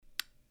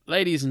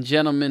Ladies and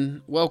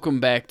gentlemen, welcome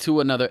back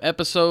to another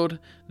episode,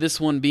 this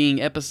one being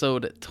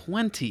episode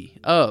 20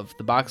 of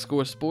the Box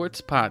Score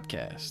Sports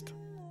Podcast.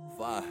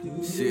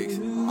 5, 6,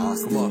 come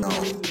on.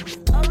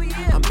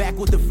 I'm back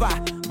with the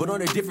 5, but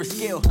on a different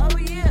scale.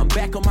 I'm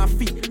back on my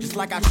feet, just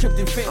like I tripped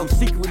and failed. I'm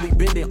secretly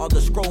bending all the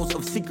scrolls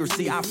of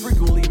secrecy. I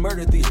frequently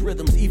murder these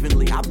rhythms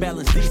evenly. I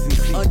balance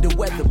decency. Under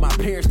weather, my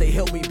parents, they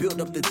helped me build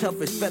up the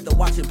toughest feather.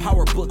 Watching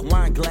Power Book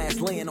wine glass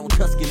laying on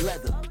Tuscan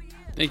leather.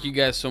 Thank you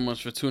guys so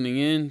much for tuning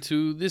in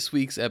to this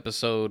week's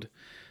episode,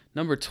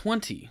 number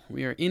 20.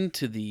 We are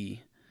into the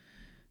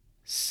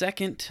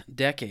second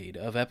decade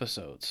of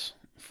episodes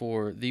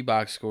for the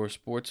Box Score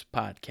Sports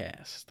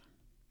Podcast.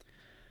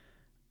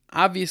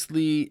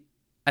 Obviously,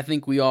 I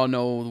think we all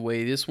know the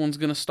way this one's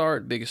going to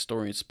start. Biggest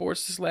story in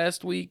sports this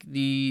last week,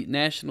 the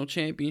national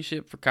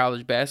championship for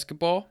college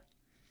basketball.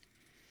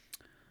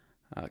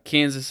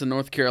 Kansas and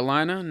North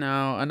Carolina.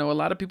 Now, I know a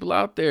lot of people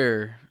out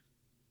there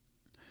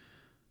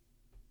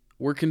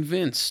were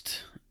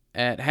convinced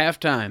at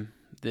halftime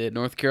that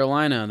North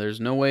Carolina, there's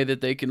no way that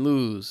they can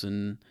lose.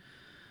 And,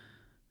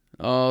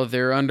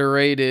 they're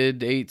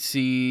underrated, 8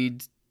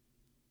 seed.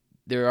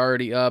 They're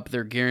already up.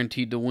 They're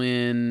guaranteed to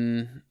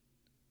win.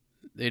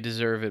 They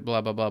deserve it,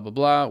 blah, blah, blah, blah,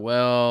 blah.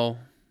 Well,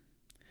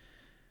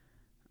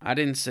 I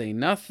didn't say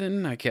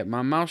nothing. I kept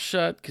my mouth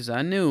shut because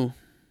I knew.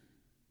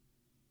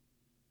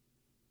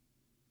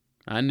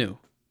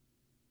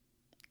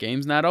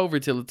 Game's not over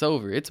till it's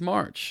over. It's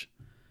March.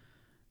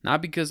 Not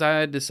because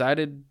I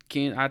decided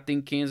I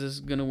think Kansas is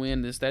going to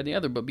win this, that, and the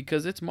other, but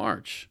because it's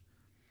March.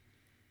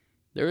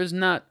 There is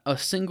not a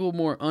single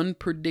more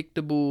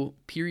unpredictable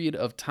period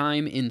of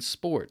time in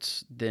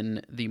sports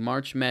than the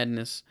March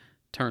Madness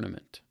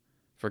tournament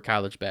for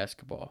college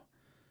basketball.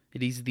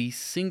 It is the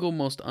single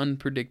most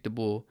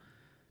unpredictable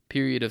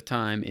period of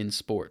time in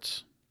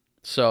sports.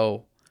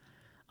 So,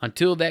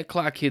 until that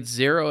clock hits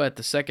 0 at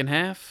the second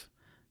half,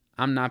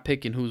 I'm not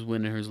picking who's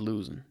winning or who's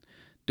losing.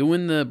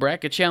 Doing the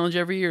bracket challenge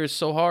every year is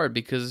so hard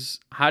because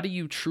how do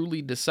you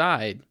truly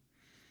decide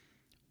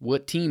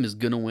what team is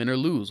going to win or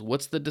lose?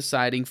 What's the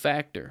deciding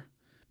factor?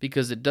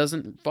 Because it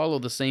doesn't follow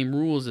the same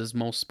rules as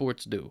most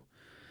sports do.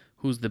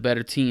 Who's the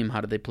better team? How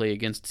do they play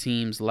against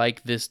teams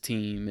like this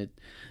team?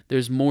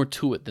 There's more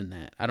to it than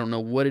that. I don't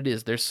know what it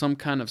is. There's some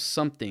kind of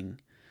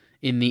something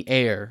in the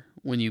air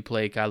when you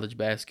play college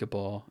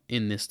basketball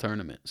in this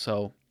tournament.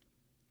 So,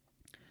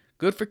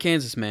 good for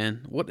Kansas,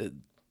 man. What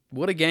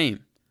a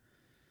game.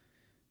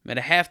 At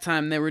a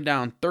halftime, they were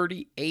down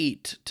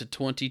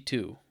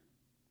 38-22.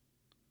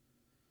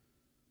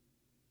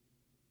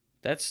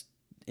 That's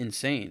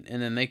insane. And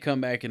then they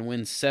come back and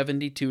win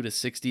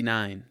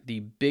 72-69. The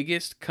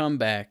biggest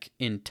comeback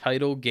in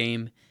title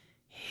game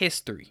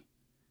history.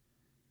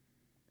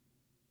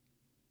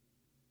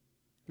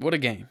 What a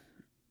game.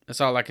 That's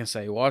all I can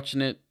say.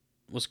 Watching it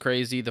was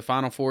crazy. The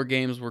Final Four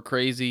games were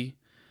crazy.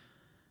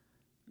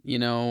 You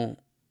know,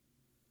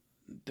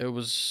 there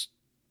was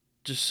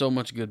just so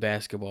much good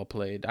basketball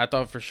played. I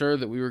thought for sure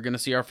that we were going to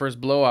see our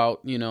first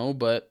blowout,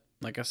 but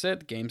like I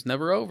said, the game's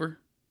never over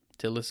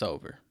till it's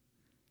over.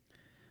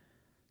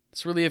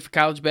 That's really it for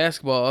college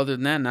basketball. Other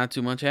than that, not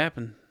too much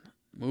happened.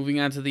 Moving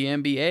on to the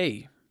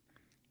NBA.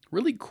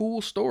 Really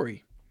cool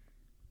story.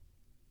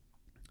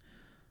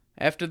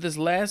 After this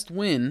last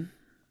win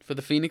for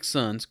the Phoenix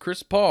Suns,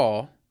 Chris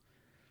Paul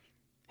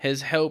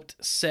has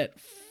helped set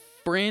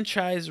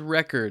franchise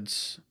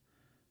records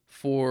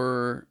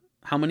for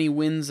how many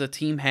wins a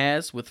team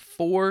has with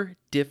 4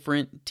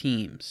 different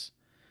teams.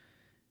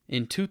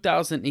 In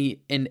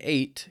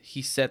 2008,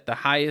 he set the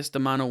highest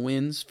amount of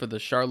wins for the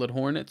Charlotte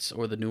Hornets,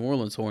 or the New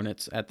Orleans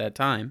Hornets at that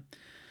time,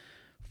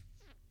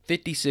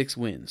 56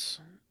 wins.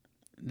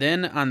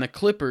 Then on the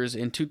Clippers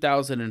in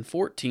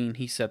 2014,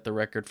 he set the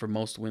record for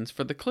most wins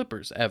for the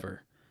Clippers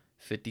ever,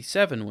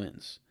 57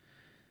 wins.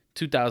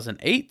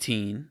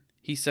 2018,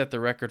 he set the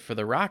record for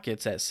the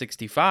Rockets at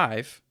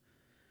 65.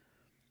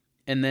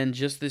 And then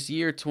just this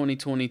year,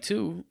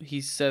 2022, he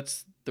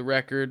sets the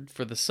record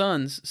for the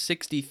Suns,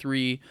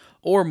 63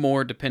 or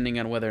more, depending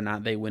on whether or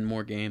not they win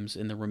more games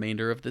in the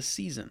remainder of the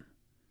season.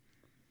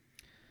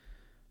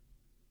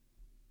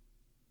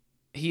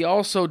 He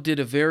also did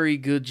a very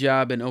good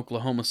job in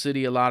Oklahoma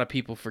City. A lot of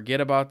people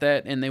forget about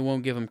that, and they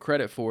won't give him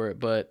credit for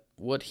it. But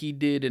what he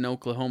did in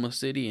Oklahoma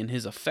City and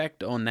his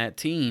effect on that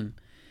team,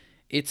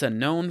 it's a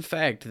known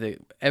fact that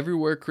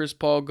everywhere Chris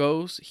Paul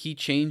goes, he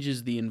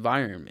changes the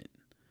environment.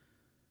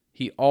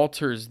 He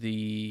alters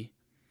the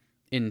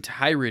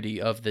entirety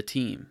of the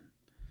team.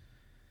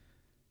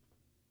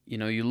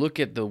 You look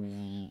at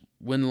the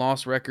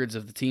win-loss records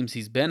of the teams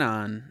he's been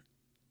on,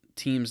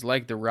 teams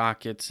like the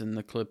Rockets and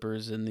the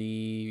Clippers and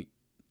the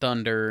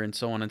Thunder and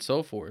so on and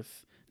so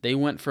forth. They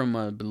went from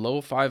a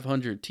below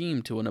 500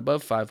 team to an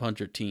above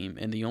 500 team,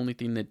 and the only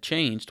thing that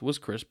changed was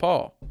Chris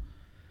Paul.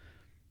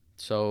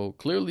 So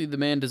clearly the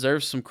man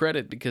deserves some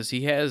credit because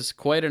he has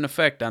quite an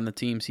effect on the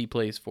teams he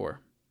plays for.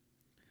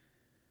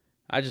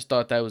 I just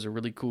thought that was a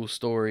really cool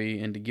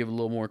story, and to give a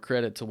little more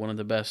credit to one of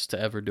the best to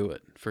ever do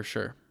it, for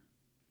sure.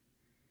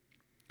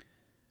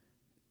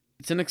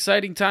 It's an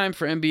exciting time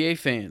for NBA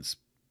fans.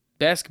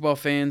 basketball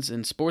fans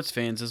and sports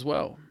fans as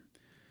well.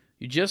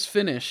 You just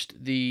finished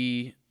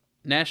the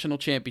national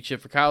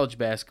championship for college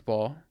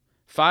basketball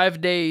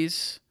 5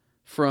 days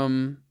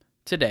from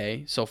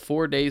today, so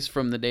 4 days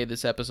from the day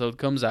this episode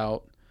comes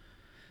out.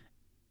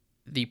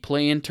 The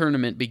play-in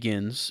tournament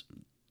begins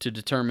to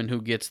determine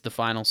who gets the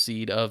final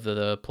seed of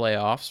the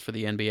playoffs for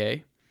the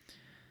NBA.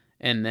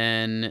 And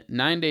then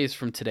 9 days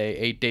from today,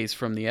 8 days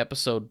from the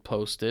episode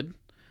posted,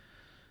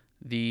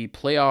 the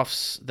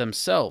playoffs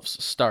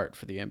themselves start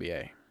for the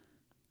NBA.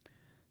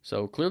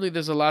 So clearly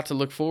there's a lot to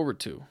look forward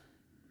to.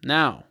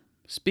 Now,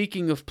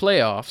 speaking of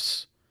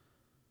playoffs,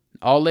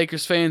 all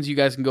Lakers fans, you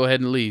guys can go ahead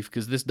and leave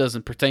because this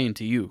doesn't pertain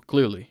to you,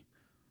 clearly.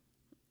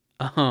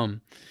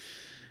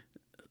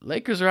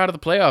 Lakers are out of the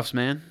playoffs,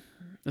 man.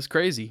 That's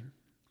crazy.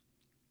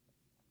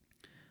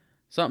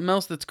 Something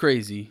else that's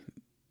crazy.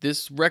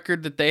 This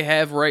record that they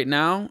have right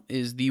now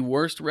is the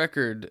worst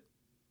record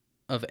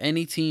of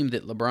any team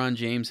that LeBron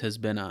James has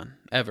been on,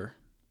 ever.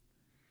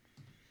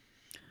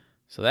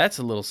 So that's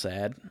a little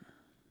sad.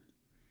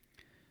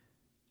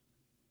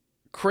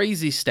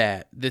 Crazy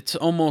stat that's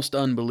almost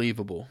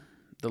unbelievable.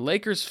 The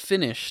Lakers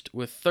finished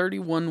with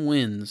 31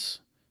 wins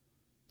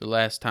the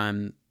last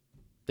time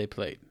they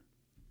played.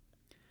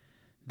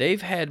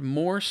 They've had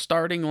more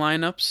starting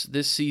lineups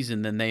this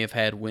season than they have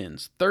had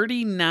wins.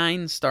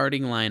 39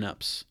 starting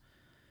lineups.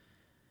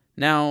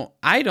 Now,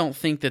 I don't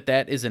think that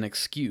that is an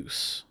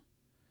excuse.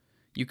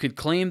 You could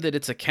claim that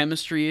it's a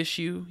chemistry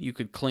issue. You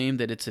could claim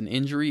that it's an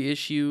injury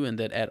issue and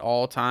that at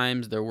all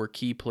times there were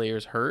key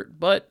players hurt.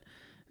 But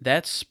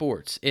that's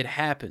sports. It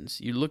happens.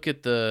 You look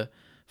at the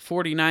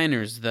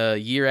 49ers the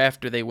year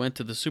after they went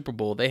to the Super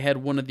Bowl. They had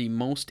one of the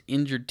most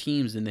injured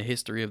teams in the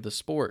history of the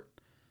sport.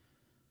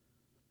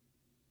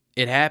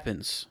 It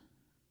happens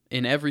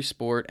in every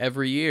sport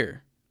every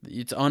year.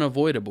 It's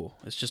unavoidable.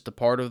 It's just a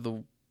part of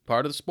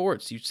the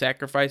sports. You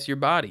sacrifice your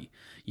body.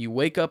 You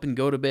wake up and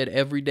go to bed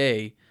every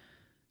day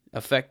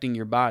affecting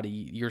your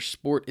body. Your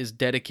sport is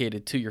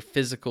dedicated to your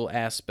physical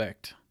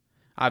aspect.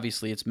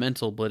 Obviously, it's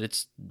mental, but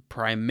it's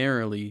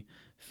primarily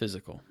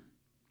physical.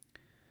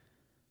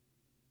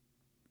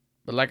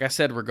 But like I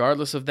said,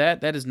 regardless of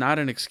that, that is not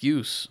an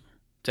excuse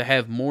to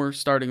have more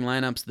starting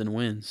lineups than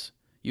wins.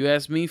 You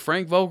ask me,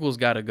 Frank Vogel's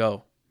got to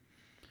go.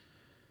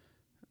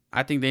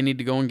 I think they need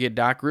to go and get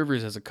Doc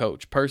Rivers as a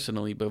coach,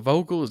 personally, but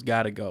Vogel has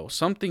got to go.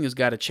 Something has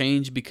got to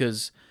change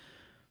because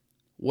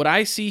what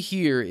I see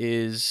here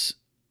is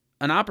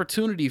an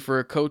opportunity for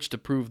a coach to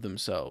prove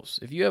themselves.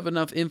 If you have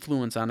enough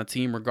influence on a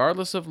team,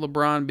 regardless of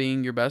LeBron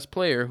being your best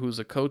player, who's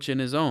a coach in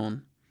his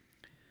own,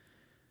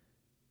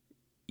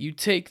 you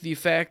take the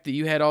fact that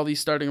you had all these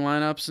starting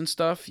lineups and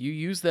stuff, you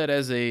use that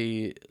as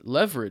a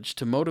leverage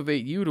to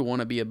motivate you to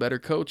want to be a better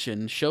coach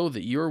and show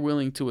that you're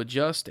willing to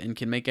adjust and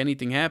can make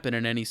anything happen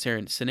in any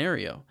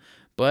scenario.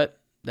 But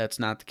that's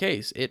not the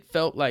case. It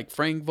felt like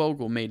Frank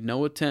Vogel made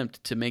no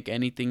attempt to make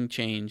anything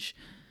change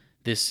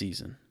this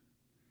season.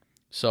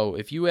 So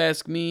if you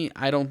ask me,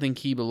 I don't think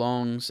he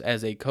belongs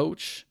as a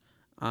coach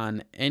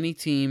on any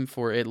team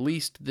for at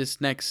least this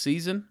next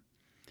season.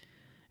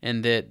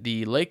 And that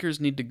the Lakers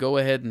need to go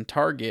ahead and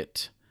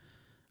target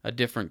a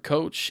different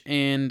coach.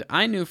 And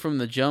I knew from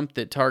the jump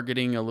that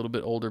targeting a little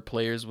bit older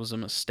players was a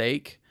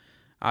mistake.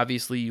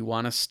 Obviously, you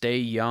want to stay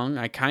young.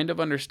 I kind of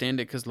understand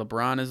it because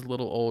LeBron is a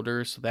little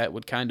older, so that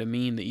would kind of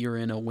mean that you're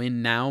in a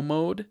win-now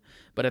mode.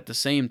 But at the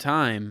same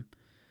time,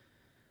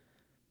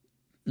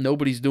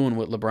 nobody's doing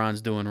what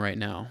LeBron's doing right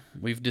now.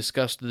 We've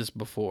discussed this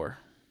before.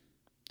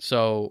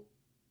 So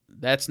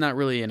that's not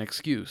really an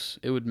excuse.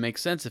 It would make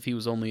sense if he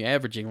was only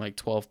averaging like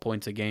 12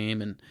 points a game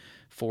and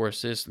 4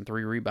 assists and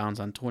 3 rebounds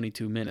on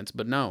 22 minutes.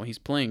 But no, he's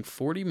playing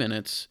 40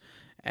 minutes,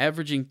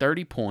 averaging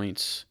 30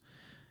 points.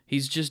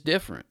 He's just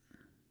different.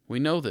 We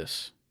know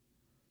this.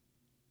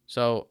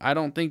 So I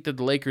don't think that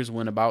the Lakers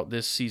went about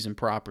this season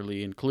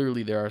properly, and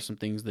clearly there are some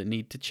things that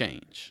need to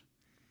change.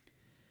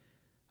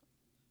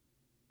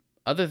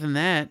 Other than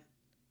that,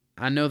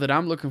 I know that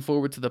I'm looking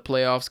forward to the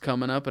playoffs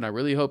coming up, and I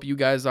really hope you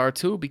guys are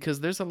too, because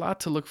there's a lot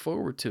to look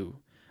forward to.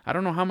 I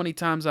don't know how many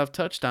times I've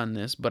touched on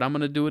this, but I'm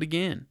going to do it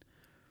again.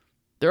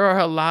 There are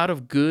a lot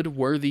of good,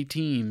 worthy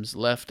teams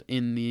left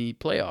in the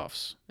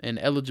playoffs, and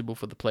eligible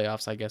for the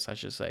playoffs, I guess I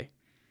should say.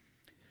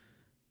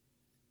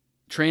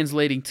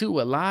 Translating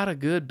to a lot of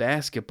good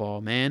basketball,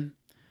 man.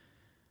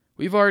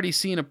 We've already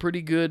seen a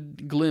pretty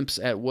good glimpse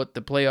at what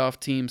the playoff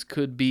teams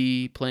could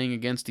be playing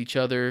against each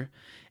other,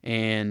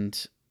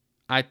 and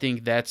I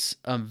think that's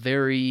a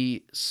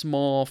very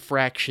small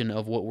fraction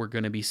of what we're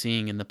going to be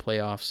seeing in the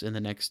playoffs in the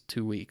next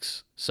 2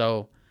 weeks.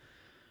 So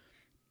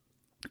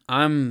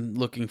I'm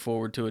looking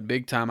forward to it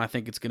big time. I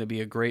think it's going to be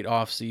a great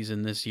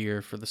offseason this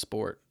year for the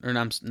sport. Or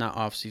not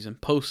offseason,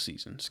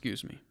 postseason,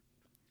 excuse me.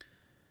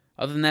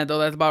 Other than that, though,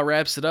 that about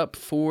wraps it up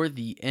for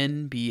the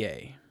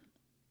NBA.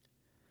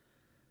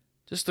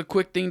 Just a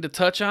quick thing to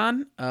touch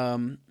on.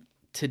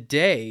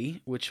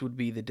 Today, which would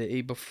be the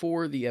day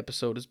before the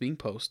episode is being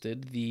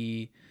posted,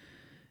 the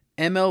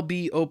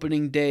MLB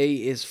opening day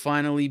is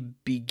finally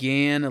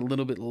began a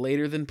little bit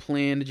later than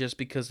planned just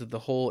because of the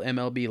whole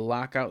MLB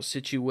lockout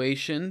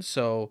situation.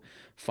 So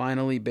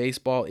finally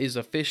baseball is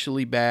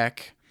officially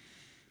back.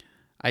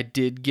 I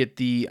did get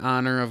the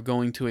honor of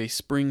going to a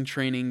spring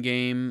training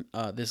game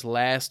this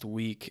last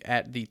week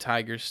at the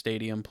Tigers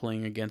Stadium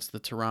playing against the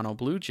Toronto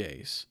Blue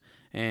Jays.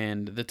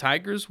 And the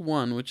Tigers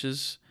won, which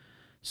is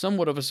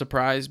somewhat of a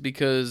surprise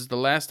because the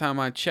last time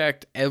I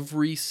checked,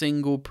 every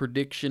single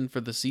prediction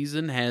for the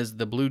season has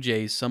the Blue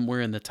Jays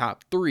somewhere in the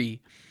top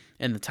 3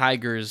 and the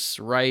Tigers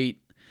right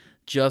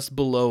just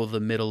below the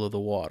middle of the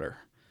water.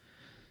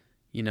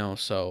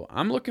 So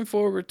I'm looking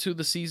forward to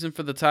the season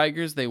for the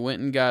Tigers. They went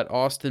and got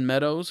Austin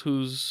Meadows,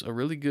 who's a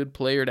really good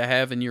player to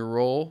have in your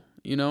role,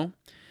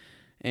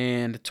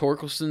 And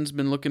Torkelson's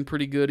been looking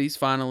pretty good. He's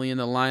finally in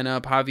the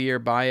lineup.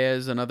 Javier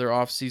Baez, another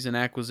offseason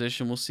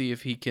acquisition. We'll see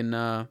if he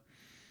can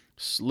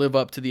live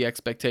up to the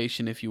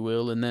expectation, if you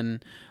will. And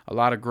then a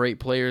lot of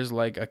great players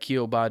like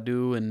Akil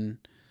Baddoo and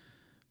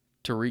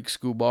Tariq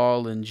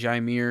Skubal and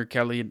Jaimir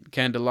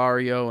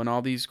Candelario and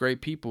all these great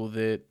people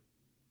that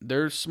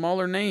they're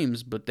smaller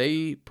names, but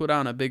they put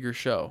on a bigger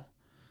show.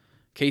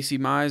 Casey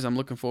Mize, I'm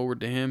looking forward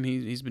to him.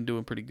 He's been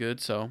doing pretty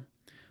good, so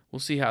we'll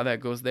see how that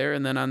goes there.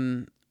 And then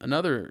on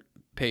another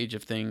page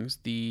of things,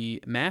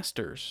 the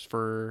Masters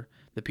for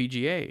the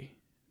PGA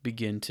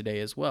begin today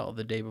as well,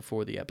 the day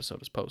before the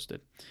episode is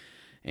posted.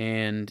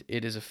 And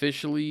it is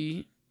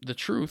officially the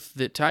truth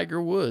that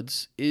Tiger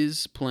Woods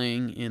is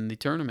playing in the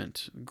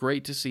tournament.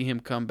 Great to see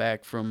him come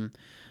back from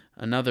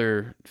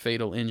another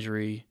fatal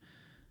injury.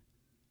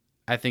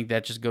 I think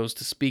that just goes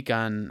to speak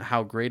on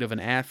how great of an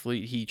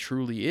athlete he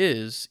truly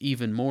is,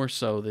 even more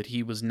so that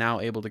he was now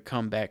able to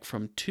come back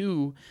from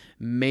 2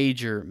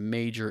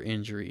 major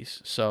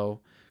injuries. So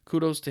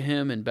kudos to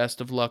him and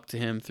best of luck to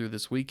him through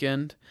this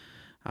weekend.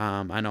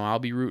 I know I'll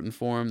be rooting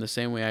for him the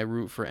same way I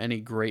root for any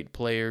great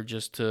player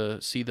just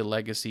to see the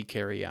legacy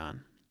carry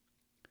on.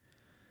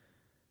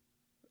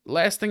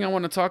 Last thing I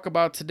want to talk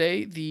about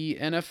today, the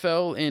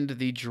NFL and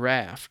the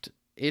draft.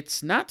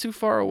 It's not too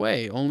far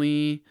away,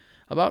 only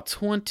about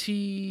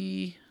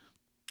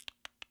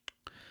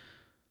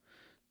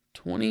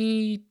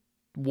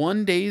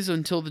 21 days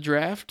until the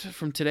draft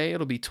from today.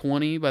 It'll be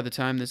 20 by the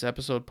time this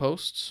episode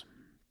posts.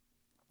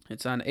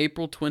 It's on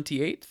April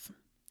 28th.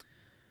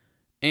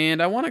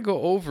 And I want to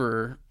go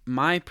over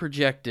my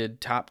projected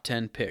top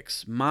 10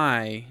 picks,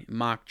 my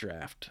mock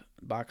draft,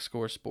 Box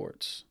Score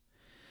Sports.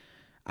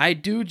 I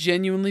do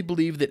genuinely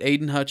believe that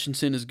Aiden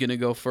Hutchinson is going to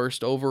go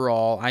first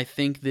overall. I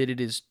think that it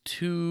is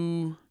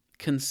too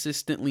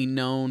consistently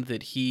known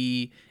that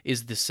he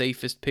is the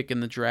safest pick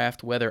in the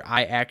draft, whether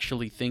I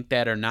actually think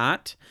that or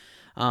not.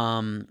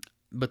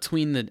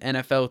 Between the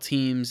NFL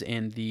teams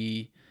and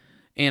the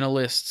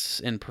analysts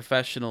and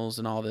professionals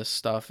and all this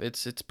stuff,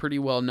 it's pretty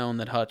well known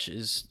that Hutch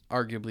is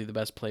arguably the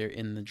best player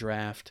in the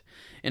draft.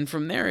 And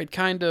from there, it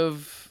kind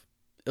of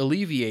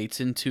alleviates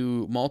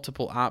into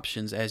multiple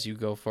options as you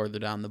go further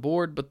down the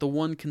board, but the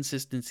one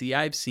consistency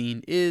I've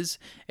seen is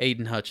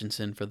Aiden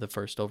Hutchinson for the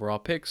first overall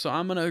pick, so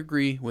I'm going to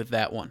agree with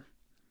that one.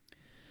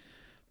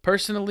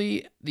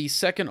 Personally, the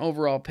second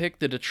overall pick,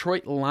 the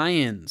Detroit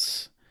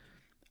Lions,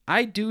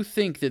 I do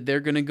think that they're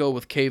going to go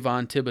with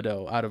Kayvon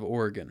Thibodeaux out of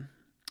Oregon.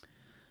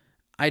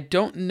 I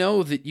don't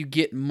know that you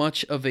get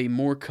much of a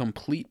more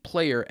complete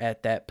player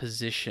at that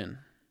position.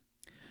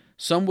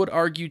 Some would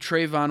argue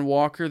Trayvon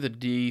Walker, the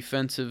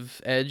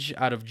defensive edge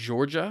out of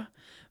Georgia,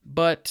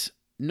 but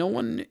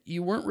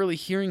you weren't really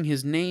hearing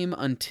his name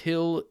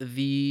until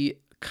the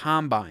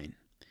Combine,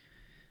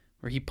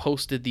 where he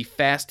posted the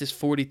fastest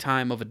 40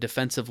 time of a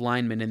defensive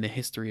lineman in the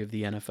history of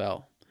the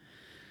NFL,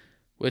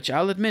 which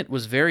I'll admit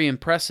was very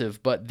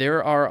impressive, but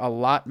there are a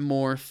lot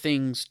more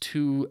things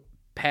to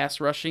pass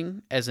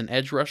rushing as an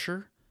edge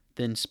rusher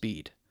than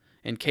speed.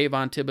 And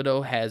Kayvon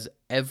Thibodeaux has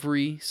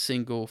every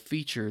single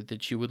feature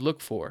that you would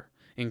look for,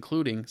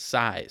 including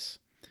size.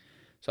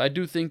 So I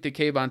do think that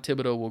Kayvon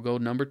Thibodeaux will go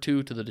number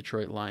 2 to the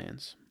Detroit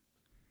Lions.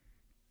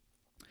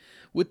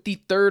 With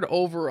the third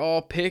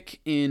overall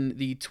pick in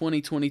the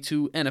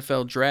 2022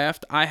 NFL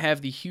Draft, I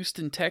have the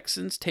Houston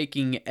Texans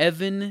taking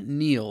Evan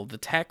Neal, the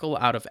tackle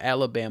out of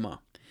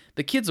Alabama.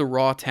 The kid's a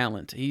raw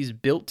talent. He's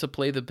built to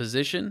play the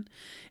position,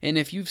 and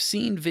if you've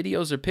seen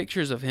videos or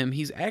pictures of him,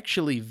 he's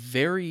actually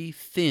very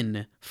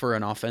thin for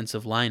an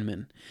offensive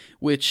lineman,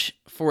 which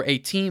for a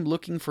team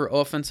looking for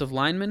offensive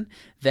linemen,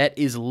 that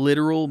is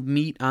literal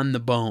meat on the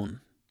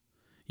bone.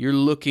 You're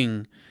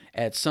looking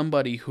at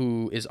somebody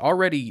who is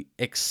already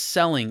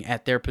excelling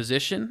at their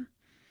position,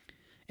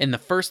 and the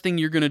first thing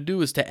you're going to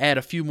do is to add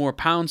a few more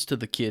pounds to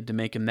the kid to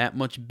make him that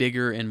much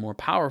bigger and more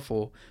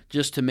powerful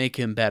just to make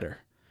him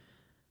better.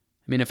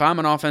 I mean, if I'm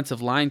an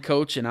offensive line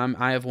coach and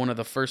I have one of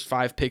the first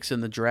 5 picks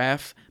in the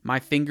draft, my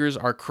fingers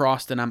are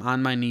crossed and I'm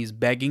on my knees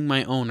begging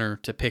my owner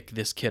to pick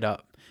this kid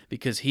up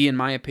because he, in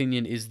my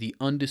opinion, is the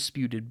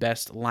undisputed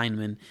best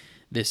lineman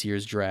this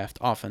year's draft,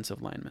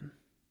 offensive lineman.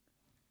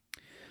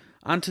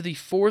 On to the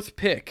 4th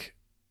pick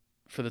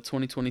for the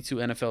 2022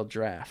 NFL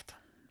Draft.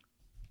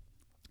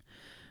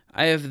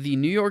 I have the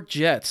New York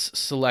Jets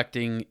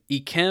selecting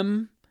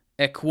Ikem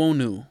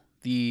Ekwonu,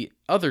 the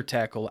other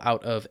tackle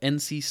out of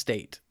NC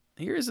State.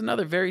 Here's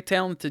another very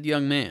talented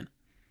young man.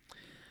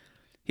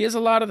 He has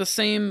a lot of the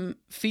same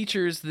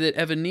features that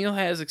Evan Neal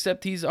has,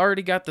 except he's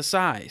already got the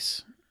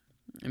size.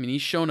 I mean,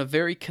 he's shown a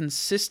very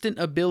consistent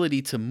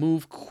ability to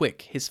move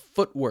quick. His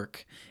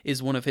footwork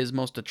is one of his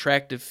most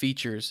attractive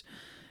features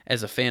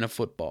as a fan of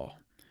football.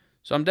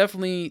 So I'm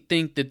definitely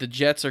think that the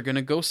Jets are going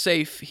to go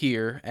safe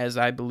here, as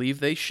I believe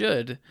they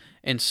should,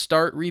 and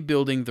start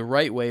rebuilding the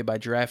right way by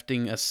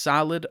drafting a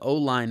solid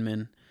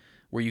O-lineman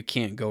where you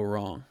can't go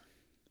wrong.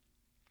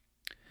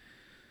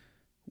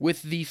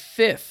 With the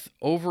 5th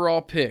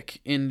overall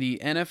pick in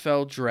the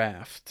NFL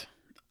draft,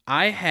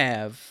 I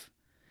have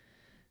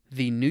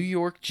the New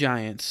York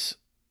Giants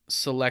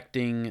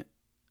selecting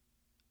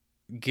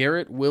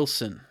Garrett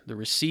Wilson, the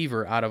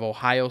receiver out of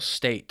Ohio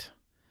State.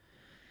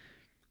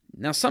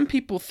 Now, some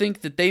people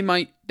think that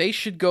they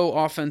should go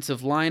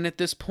offensive line at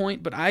this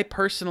point, but I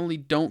personally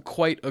don't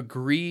quite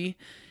agree.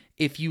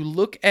 If you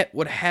look at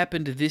what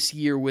happened this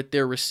year with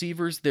their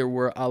receivers, there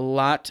were a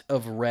lot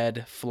of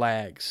red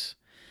flags.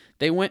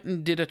 They went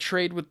and did a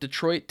trade with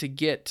Detroit to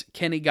get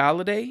Kenny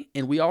Golladay,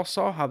 and we all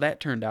saw how that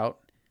turned out.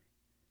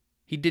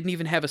 He didn't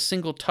even have a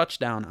single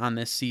touchdown on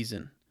this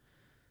season.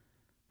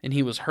 And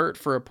he was hurt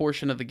for a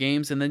portion of the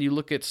games. And then you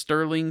look at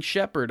Sterling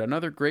Shepard,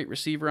 another great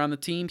receiver on the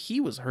team. He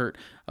was hurt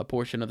a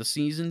portion of the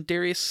season.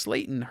 Darius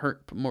Slayton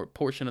hurt a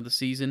portion of the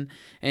season.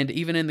 And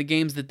even in the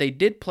games that they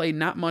did play,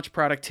 not much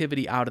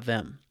productivity out of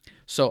them.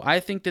 So I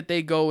think that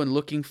they go and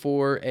looking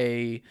for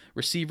a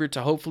receiver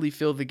to hopefully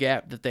fill the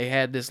gap that they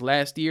had this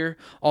last year,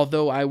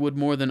 although I would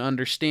more than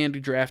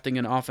understand drafting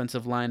an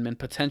offensive lineman,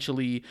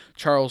 potentially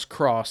Charles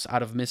Cross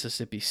out of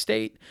Mississippi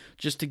State,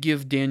 just to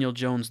give Daniel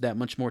Jones that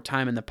much more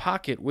time in the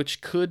pocket,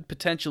 which could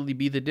potentially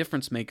be the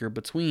difference maker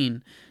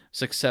between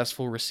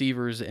successful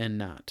receivers and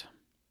not.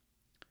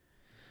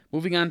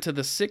 Moving on to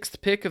the 6th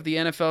pick of the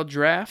NFL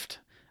draft,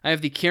 I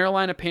have the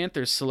Carolina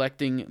Panthers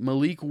selecting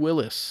Malik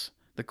Willis,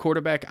 the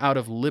quarterback out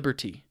of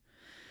Liberty.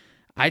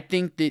 I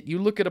think that you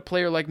look at a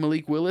player like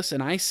Malik Willis,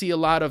 and I see a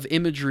lot of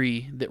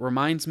imagery that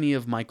reminds me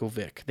of Michael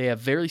Vick. They have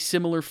very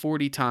similar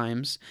 40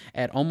 times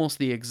at almost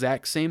the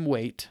exact same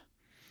weight,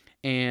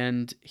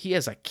 and he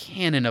has a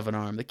cannon of an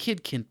arm. The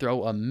kid can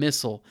throw a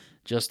missile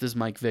just as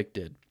Mike Vick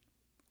did.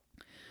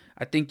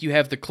 I think you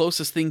have the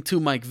closest thing to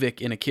Mike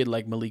Vick in a kid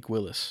like Malik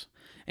Willis.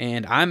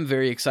 And I'm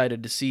very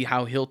excited to see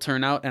how he'll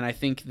turn out, and I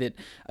think that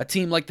a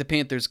team like the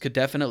Panthers could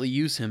definitely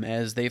use him,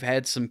 as they've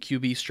had some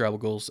QB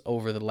struggles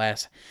over the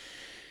last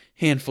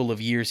handful of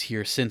years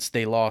here since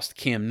they lost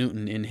Cam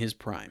Newton in his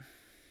prime.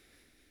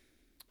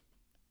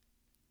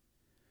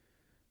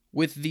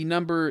 With the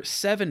number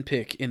 7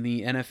 pick in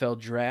the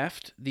NFL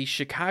draft, the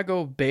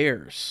Chicago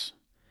Bears,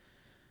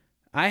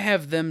 I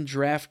have them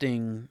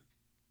drafting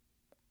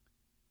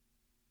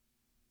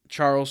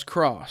Charles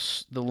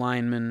Cross, the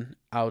lineman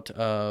out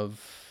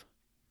of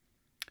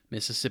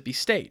Mississippi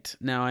State.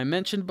 Now, I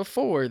mentioned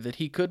before that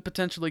he could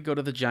potentially go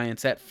to the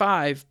Giants at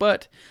 5,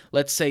 but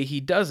let's say he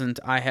doesn't.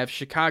 I have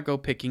Chicago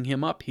picking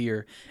him up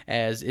here,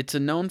 as it's a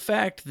known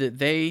fact that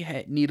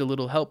they need a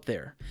little help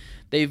there.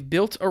 They've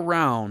built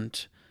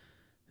around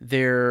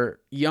their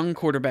young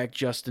quarterback,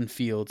 Justin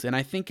Fields, and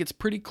I think it's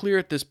pretty clear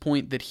at this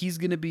point that he's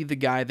going to be the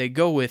guy they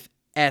go with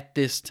at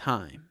this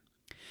time.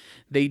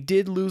 They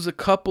did lose a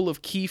couple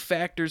of key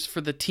factors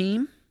for the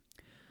team,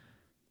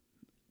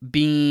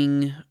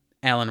 being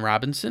Allen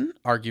Robinson,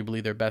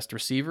 arguably their best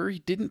receiver. He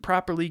didn't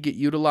properly get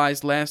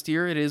utilized last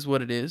year. It is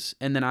what it is.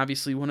 And then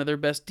obviously one of their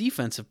best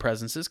defensive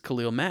presences,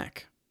 Khalil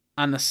Mack.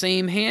 On the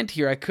same hand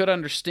here, I could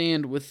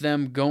understand with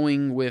them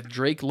going with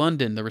Drake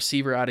London, the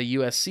receiver out of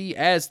USC,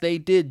 as they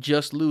did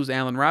just lose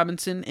Allen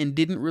Robinson and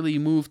didn't really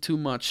move too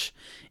much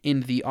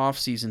in the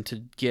offseason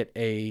to get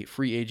a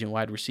free agent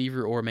wide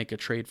receiver or make a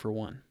trade for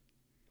one.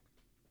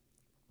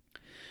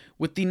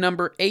 With the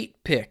number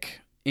 8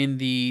 pick in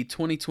the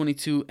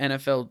 2022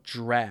 NFL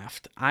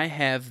Draft, I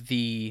have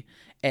the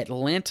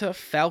Atlanta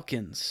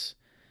Falcons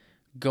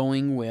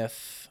going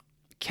with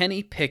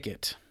Kenny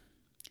Pickett,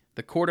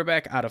 the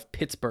quarterback out of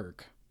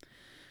Pittsburgh.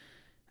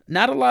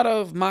 Not a lot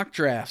of mock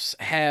drafts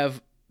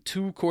have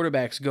 2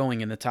 quarterbacks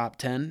going in the top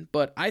 10,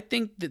 but I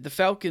think that the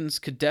Falcons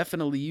could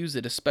definitely use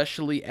it,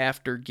 especially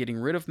after getting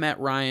rid of Matt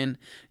Ryan.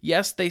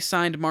 Yes, they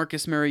signed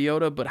Marcus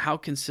Mariota, but how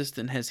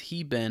consistent has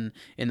he been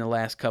in the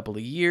last couple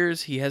of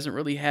years? He hasn't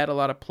really had a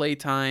lot of play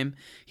time.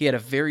 He had a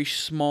very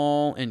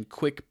small and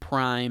quick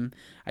prime.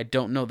 I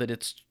don't know that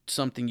it's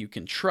something you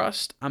can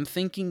trust. I'm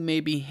thinking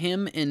maybe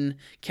him and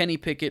Kenny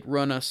Pickett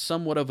run a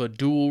somewhat of a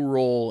dual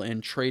role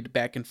and trade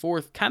back and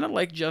forth, kind of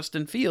like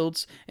Justin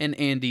Fields and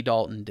Andy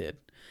Dalton did.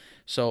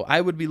 So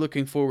I would be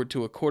looking forward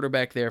to a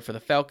quarterback there for the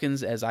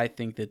Falcons, as I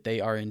think that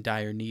they are in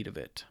dire need of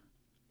it.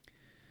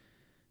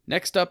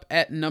 Next up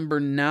at number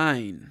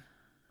 9,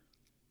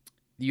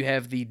 you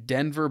have the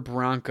Denver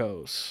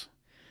Broncos.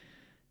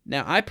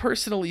 Now, I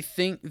personally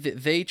think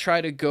that they try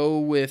to go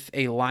with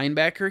a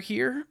linebacker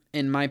here.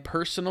 In my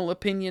personal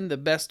opinion, the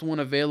best one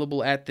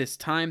available at this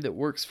time that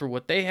works for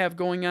what they have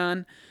going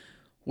on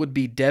would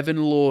be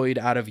Devin Lloyd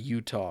out of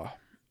Utah.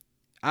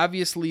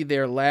 Obviously,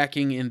 they're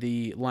lacking in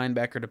the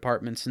linebacker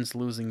department since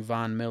losing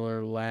Von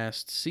Miller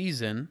last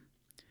season.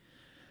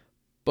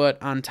 But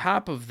on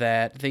top of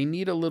that, they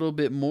need a little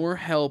bit more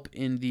help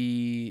in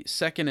the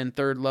second and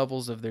third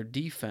levels of their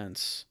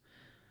defense.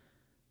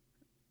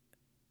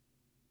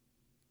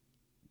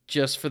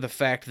 Just for the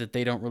fact that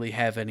they don't really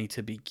have any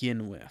to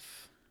begin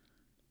with.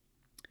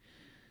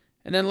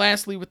 And then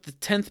lastly, with the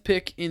 10th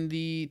pick in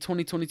the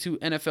 2022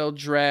 NFL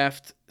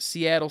Draft,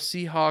 Seattle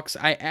Seahawks,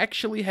 I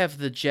actually have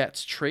the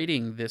Jets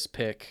trading this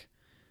pick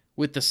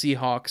with the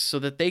Seahawks so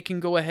that they can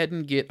go ahead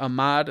and get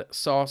Ahmad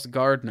Sauce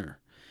Gardner,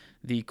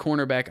 the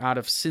cornerback out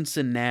of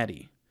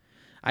Cincinnati.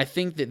 I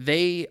think that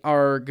they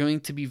are going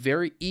to be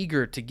very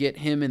eager to get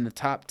him in the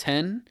top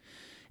 10.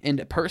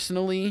 And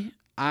personally,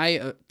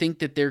 I think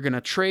that they're going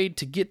to trade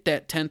to get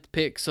that 10th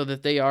pick so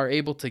that they are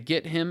able to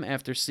get him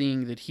after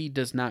seeing that he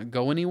does not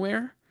go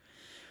anywhere.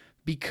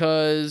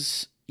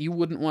 Because you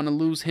wouldn't want to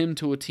lose him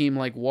to a team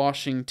like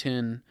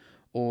Washington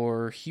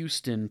or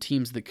Houston,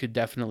 teams that could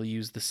definitely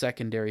use the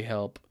secondary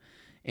help.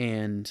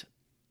 And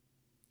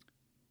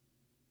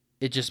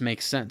it just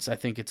makes sense. I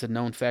think it's a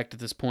known fact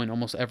at this point.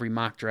 Almost every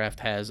mock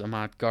draft has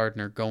Ahmad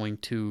Gardner going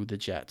to the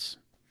Jets.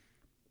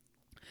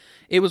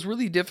 It was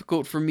really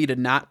difficult for me to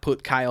not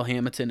put Kyle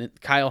Hamilton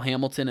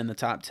in the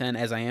top 10,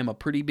 as I am a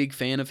pretty big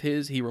fan of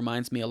his. He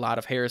reminds me a lot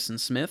of Harrison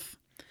Smith.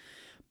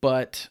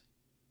 But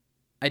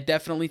I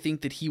definitely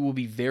think that he will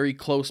be very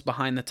close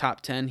behind the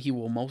top 10. He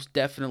will most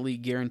definitely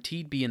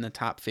guaranteed be in the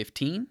top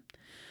 15.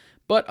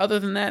 But other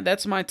than that,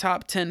 that's my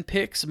top 10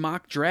 picks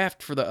mock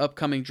draft for the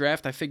upcoming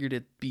draft. I figured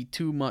it'd be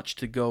too much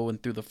to go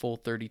and through the full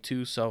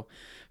 32. So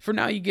for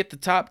now, you get the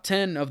top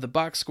 10 of the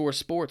Box Score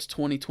Sports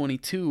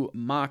 2022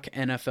 mock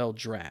NFL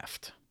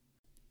draft.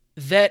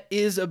 That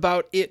is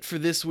about it for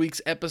this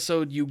week's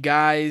episode, you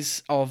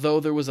guys. Although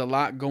there was a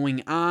lot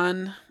going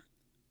on,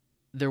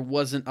 there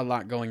wasn't a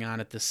lot going on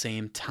at the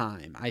same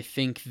time. I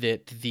think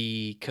that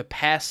the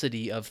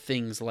capacity of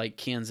things like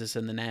Kansas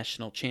and the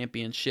national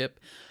championship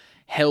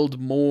held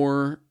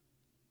more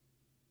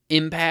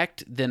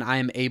impact than I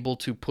am able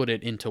to put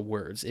it into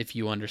words, if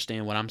you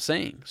understand what I'm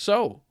saying.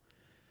 So,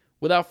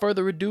 without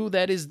further ado,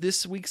 that is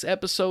this week's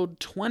episode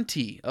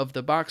 20 of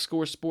the Box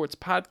Score Sports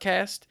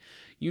Podcast.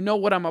 You know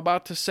what I'm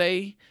about to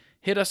say.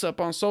 Hit us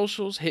up on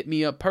socials. Hit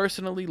me up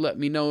personally. Let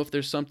me know if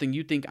there's something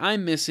you think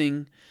I'm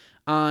missing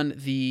on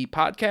the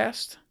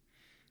podcast.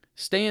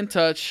 Stay in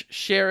touch,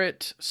 share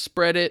it,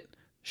 spread it,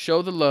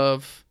 show the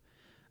love.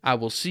 I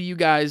will see you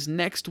guys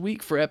next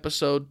week for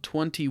episode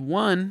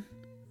 21.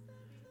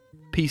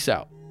 Peace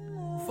out.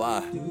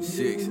 5,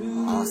 6,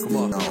 come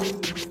on.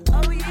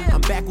 Oh, yeah.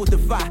 I'm back with the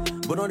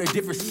 5, but on a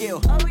different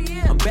scale. Oh,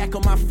 yeah. I'm back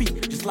on my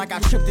feet, just like I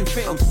tripped and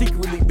fell. I'm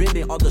secretly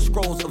bending all the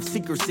scrolls of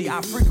secrecy.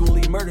 I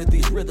frequently murder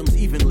these rhythms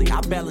evenly.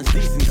 I balance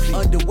decency.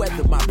 Under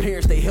weather, my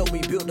parents, they helped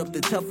me build up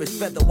the toughest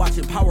feather.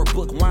 Watching Power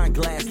Book wine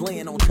glass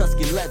laying on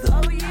Tuscan leather.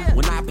 Oh, yeah.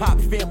 When I pop,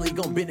 family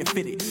gon'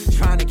 benefit it.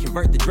 Trying to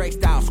convert the Drake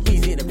style,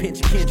 squeeze in a pinch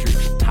of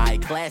Kendrick. High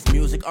class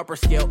music, upper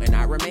scale, and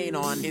I remain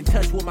on. In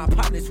touch with my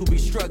partners who be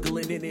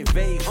struggling and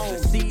invade home.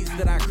 The seeds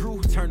that I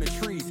grew turn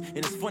to trees. And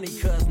it's funny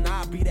cause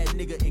now I be that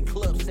nigga in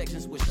club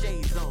sections with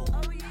shades on.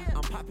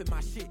 I'm popping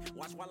my shit,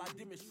 watch while I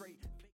demonstrate.